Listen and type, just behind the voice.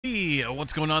Hey,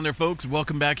 what's going on there, folks?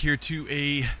 Welcome back here to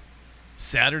a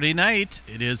Saturday night.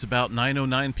 It is about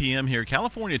 9:09 p.m. here,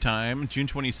 California time, June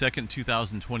 22nd,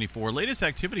 2024. Latest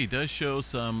activity does show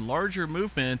some larger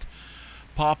movement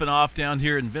popping off down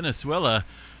here in Venezuela.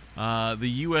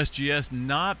 The USGS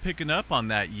not picking up on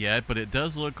that yet, but it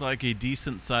does look like a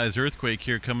decent-sized earthquake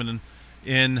here coming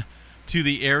in to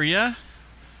the area.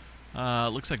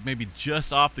 Looks like maybe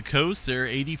just off the coast there,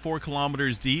 84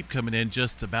 kilometers deep, coming in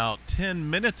just about 10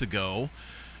 minutes ago.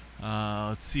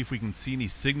 Let's see if we can see any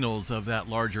signals of that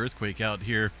large earthquake out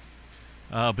here.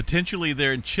 Potentially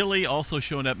there in Chile, also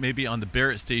showing up maybe on the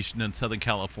Barrett Station in Southern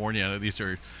California. These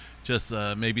are just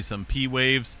maybe some P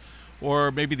waves, or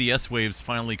maybe the S waves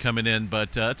finally coming in,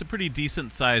 but it's a pretty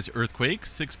decent sized earthquake,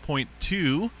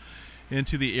 6.2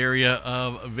 into the area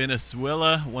of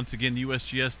Venezuela. Once again,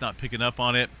 USGS not picking up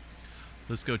on it.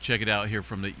 Let's go check it out here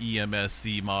from the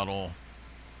EMSC model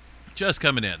just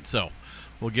coming in. So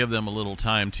we'll give them a little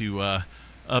time to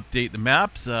update the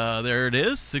maps. There it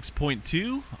is,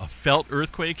 6.2, a felt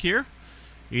earthquake here,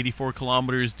 84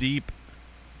 kilometers deep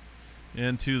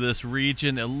into this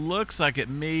region. It looks like it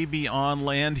may be on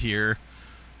land here,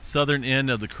 southern end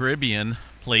of the Caribbean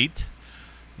plate.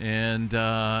 And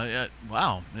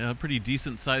wow, yeah, pretty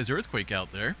decent sized earthquake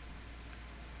out there.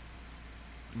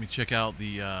 Let me check out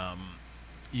the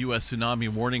U.S. Tsunami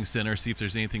Warning Center, see if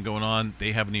there's anything going on.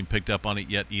 They haven't even picked up on it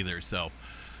yet either. So,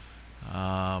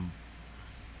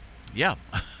 yeah,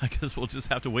 I guess we'll just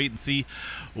have to wait and see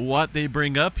what they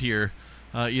bring up here.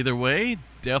 Either way,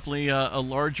 definitely a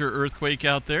larger earthquake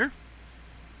out there.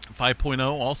 5.0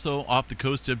 also off the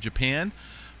coast of Japan.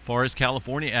 As far as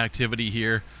California activity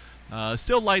here,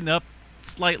 still lighting up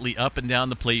slightly up and down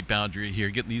the plate boundary here,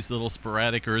 getting these little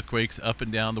sporadic earthquakes up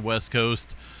and down the west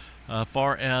coast.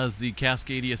 Far as the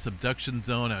Cascadia subduction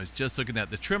zone, I was just looking at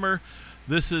the tremor.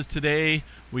 This is today.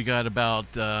 We got about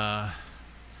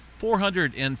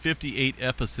 458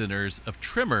 epicenters of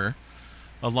tremor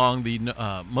along the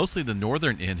mostly the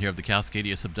northern end here of the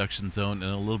Cascadia subduction zone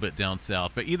and a little bit down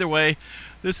south. But either way,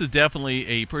 this is definitely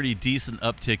a pretty decent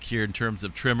uptick here in terms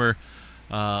of tremor.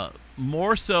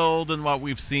 More so than what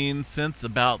we've seen since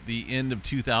about the end of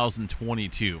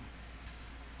 2022.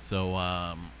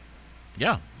 So,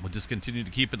 yeah, we'll just continue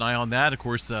to keep an eye on that. Of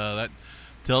course, that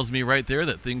tells me right there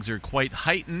that things are quite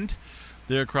heightened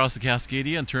there across the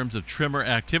Cascadia in terms of tremor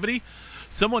activity.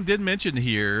 Someone did mention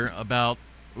here about,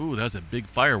 ooh, that was a big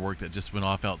firework that just went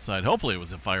off outside. Hopefully it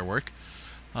was a firework.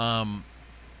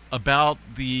 About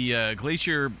the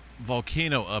glacier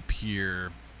volcano up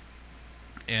here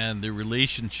and the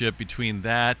relationship between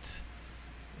that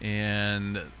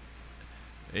and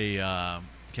a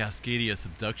Cascadia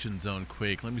subduction zone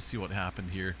quake. Let me see what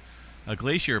happened here.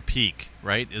 Glacier Peak,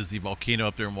 right, is the volcano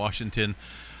up there in Washington.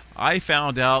 I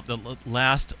found out the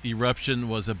last eruption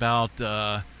was about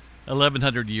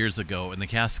 1,100 years ago, and the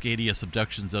Cascadia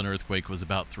subduction zone earthquake was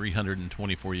about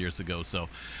 324 years ago. So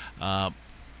I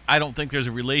don't think there's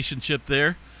a relationship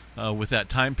there with that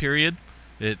time period.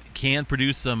 It can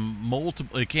produce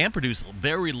it can produce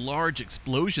very large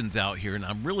explosions out here, and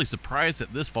I'm really surprised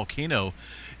that this volcano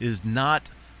is not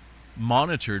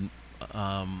monitored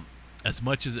as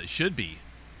much as it should be.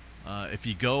 If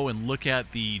you go and look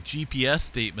at the GPS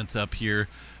statements up here,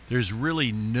 there's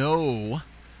really no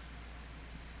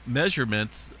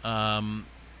measurements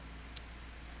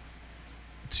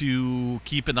to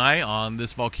keep an eye on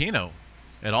this volcano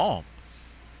at all.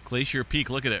 Glacier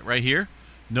Peak, look at it right here.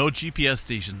 No GPS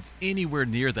stations anywhere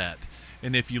near that.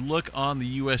 And if you look on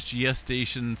the USGS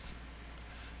stations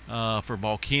for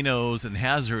volcanoes and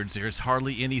hazards, there's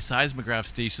hardly any seismograph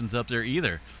stations up there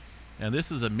either. And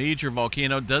this is a major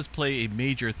volcano. It does play a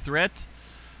major threat,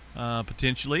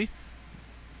 potentially,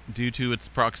 due to its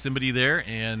proximity there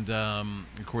and,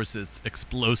 of course, its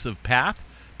explosive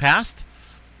past.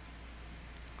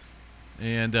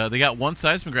 And they got one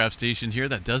seismograph station here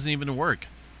that doesn't even work.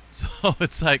 So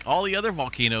it's like all the other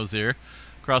volcanoes there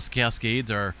across the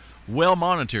Cascades are well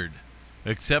monitored,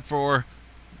 except for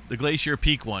the Glacier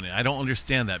Peak one. I don't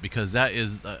understand that, because that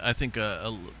is, I think,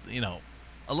 a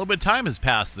little bit of time has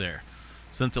passed there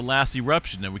since the last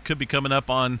eruption, and we could be coming up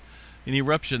on an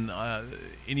eruption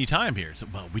any time here. So,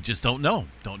 well, we just don't know.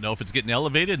 Don't know if it's getting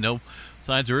elevated. No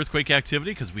signs of earthquake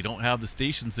activity because we don't have the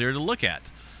stations there to look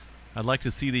at. I'd like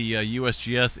to see the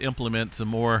USGS implement some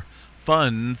more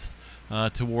funds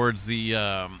towards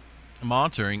the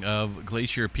monitoring of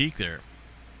Glacier Peak there.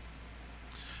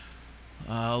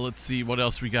 Let's see what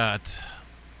else we got.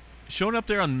 Showing up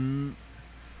there on...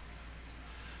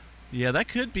 Yeah, that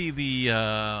could be the...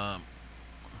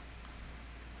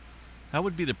 that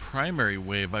would be the primary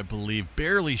wave, I believe.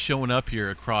 Barely showing up here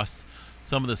across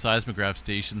some of the seismograph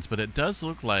stations, but it does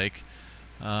look like,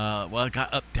 well, it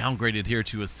got downgraded here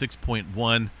to a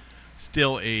 6.1.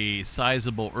 Still a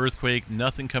sizable earthquake.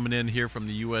 Nothing coming in here from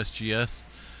the USGS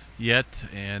yet,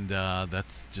 and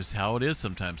that's just how it is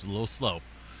sometimes, a little slow.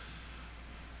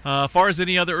 As far as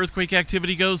any other earthquake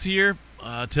activity goes here,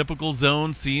 typical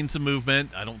zone, seeing some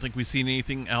movement. I don't think we've seen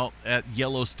anything out at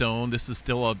Yellowstone. This is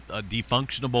still a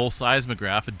defunctionable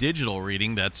seismograph, a digital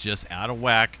reading that's just out of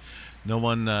whack. No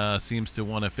one seems to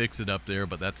want to fix it up there,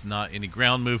 but that's not any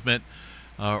ground movement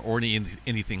or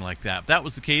anything like that. If that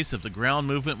was the case, if the ground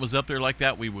movement was up there like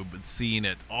that, we would be seeing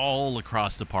it all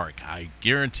across the park. I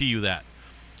guarantee you that.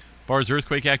 As far as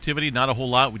earthquake activity, not a whole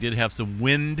lot. We did have some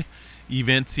wind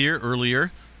events here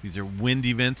earlier. These are wind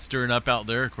events stirring up out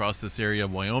there across this area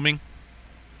of Wyoming.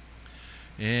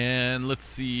 And let's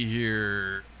see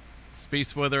here.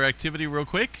 Space weather activity real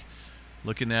quick.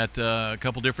 Looking at a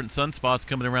couple different sunspots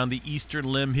coming around the eastern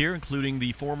limb here, including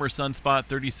the former sunspot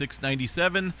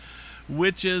 3697,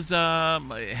 which is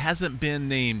hasn't been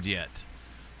named yet.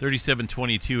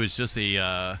 3722 is just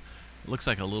a looks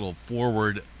like a little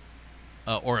forward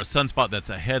or a sunspot that's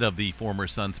ahead of the former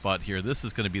sunspot here. This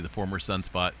is going to be the former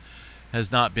sunspot. Has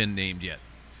not been named yet.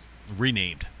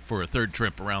 Renamed for a third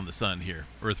trip around the sun here,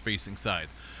 Earth-facing side.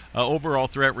 Overall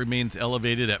threat remains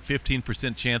elevated at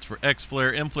 15% chance for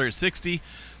X-flare, M-flare at 60,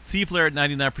 C-flare at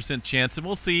 99% chance, and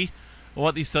we'll see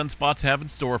what these sunspots have in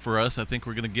store for us. I think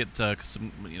we're going to get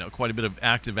some, quite a bit of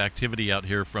active activity out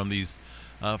here from these,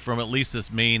 from at least this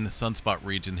main sunspot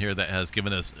region here that has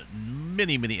given us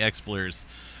many X-flares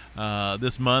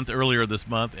this month, earlier this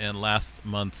month, and last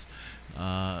month's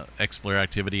X-flare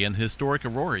activity and historic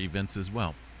aurora events as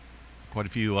well. Quite a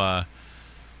few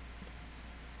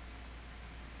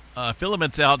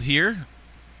filaments out here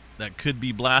that could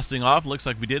be blasting off. Looks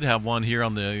like we did have one here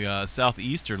on the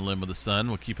southeastern limb of the sun.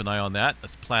 We'll keep an eye on that.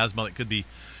 That's plasma that could be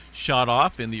shot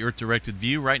off in the Earth-directed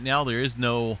view. Right now, there is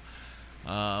no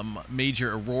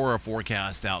major aurora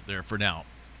forecast out there for now.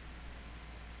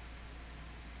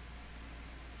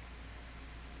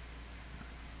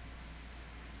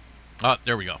 Oh,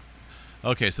 there we go.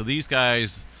 Okay, so these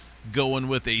guys going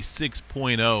with a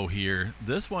 6.0 here.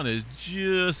 This one is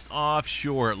just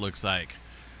offshore, it looks like.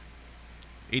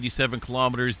 87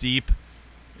 kilometers deep.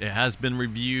 It has been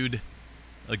reviewed.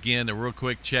 Again, a real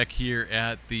quick check here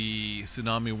at the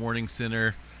Tsunami Warning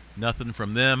Center. Nothing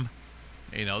from them.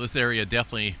 This area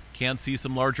definitely can see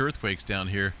some large earthquakes down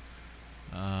here.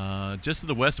 Just to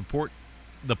the west of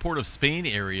the Port of Spain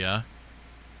area.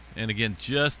 And again,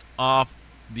 just off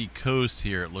the coast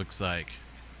here, it looks like.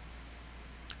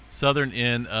 Southern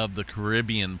end of the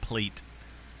Caribbean plate.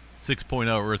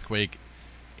 6.0 earthquake.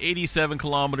 87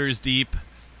 kilometers deep.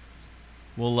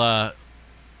 We'll, let's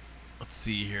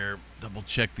see here. Double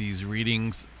check these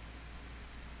readings.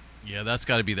 Yeah, that's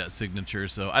got to be that signature.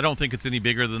 So I don't think it's any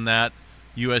bigger than that.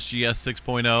 USGS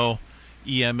 6.0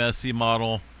 EMSC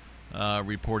model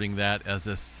reporting that as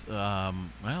this,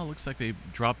 well, looks like they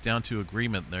dropped down to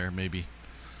agreement there, maybe.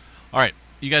 All right.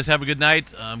 You guys have a good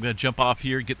night. I'm going to jump off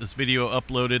here, get this video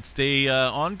uploaded. Stay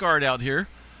on guard out here.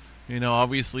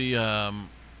 Obviously,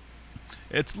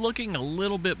 it's looking a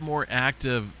little bit more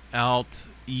active out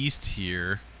east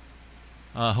here.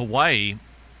 Hawaii.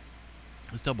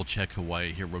 Let's double check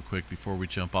Hawaii here real quick before we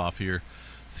jump off here.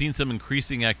 Seen some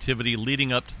increasing activity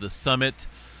leading up to the summit.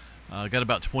 Got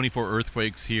about 24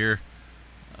 earthquakes here.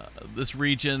 This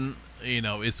region,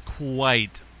 is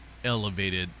quite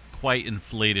elevated, quite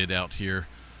inflated out here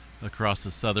across the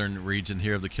southern region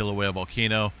here of the Kilauea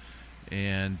volcano.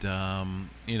 And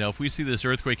if we see this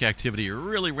earthquake activity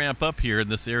really ramp up here in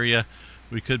this area,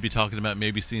 we could be talking about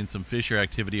maybe seeing some fissure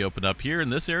activity open up here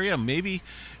in this area, maybe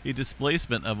a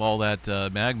displacement of all that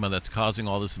magma that's causing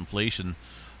all this inflation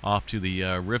off to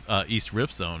the East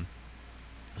Rift Zone.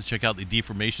 Let's check out the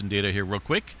deformation data here real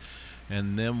quick,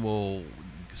 and then we'll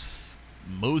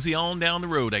mosey on down the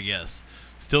road, I guess.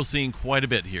 Still seeing quite a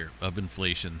bit here of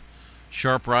inflation.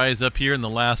 Sharp rise up here in the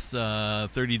last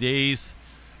 30 days.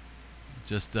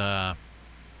 Just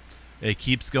it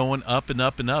keeps going up and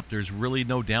up and up. There's really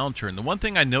no downturn. The one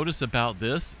thing I notice about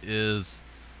this is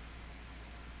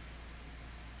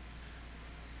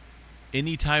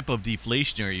any type of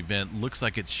deflationary event looks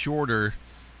like it's shorter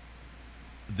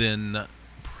than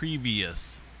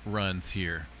previous runs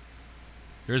here.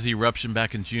 There's the eruption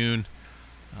back in June.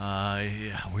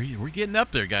 Yeah, we're getting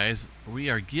up there, guys. We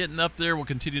are getting up there. We'll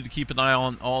continue to keep an eye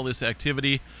on all this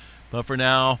activity. But for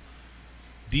now,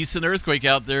 decent earthquake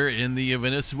out there in the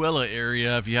Venezuela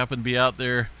area. If you happen to be out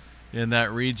there in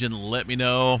that region, let me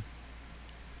know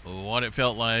what it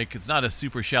felt like. It's not a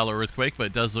super shallow earthquake, but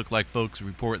it does look like folks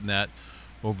reporting that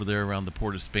over there around the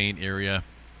Port of Spain area,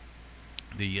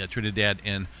 the Trinidad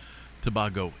and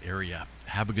Tobago area.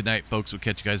 Have a good night, folks. We'll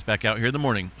catch you guys back out here in the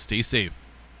morning. Stay safe.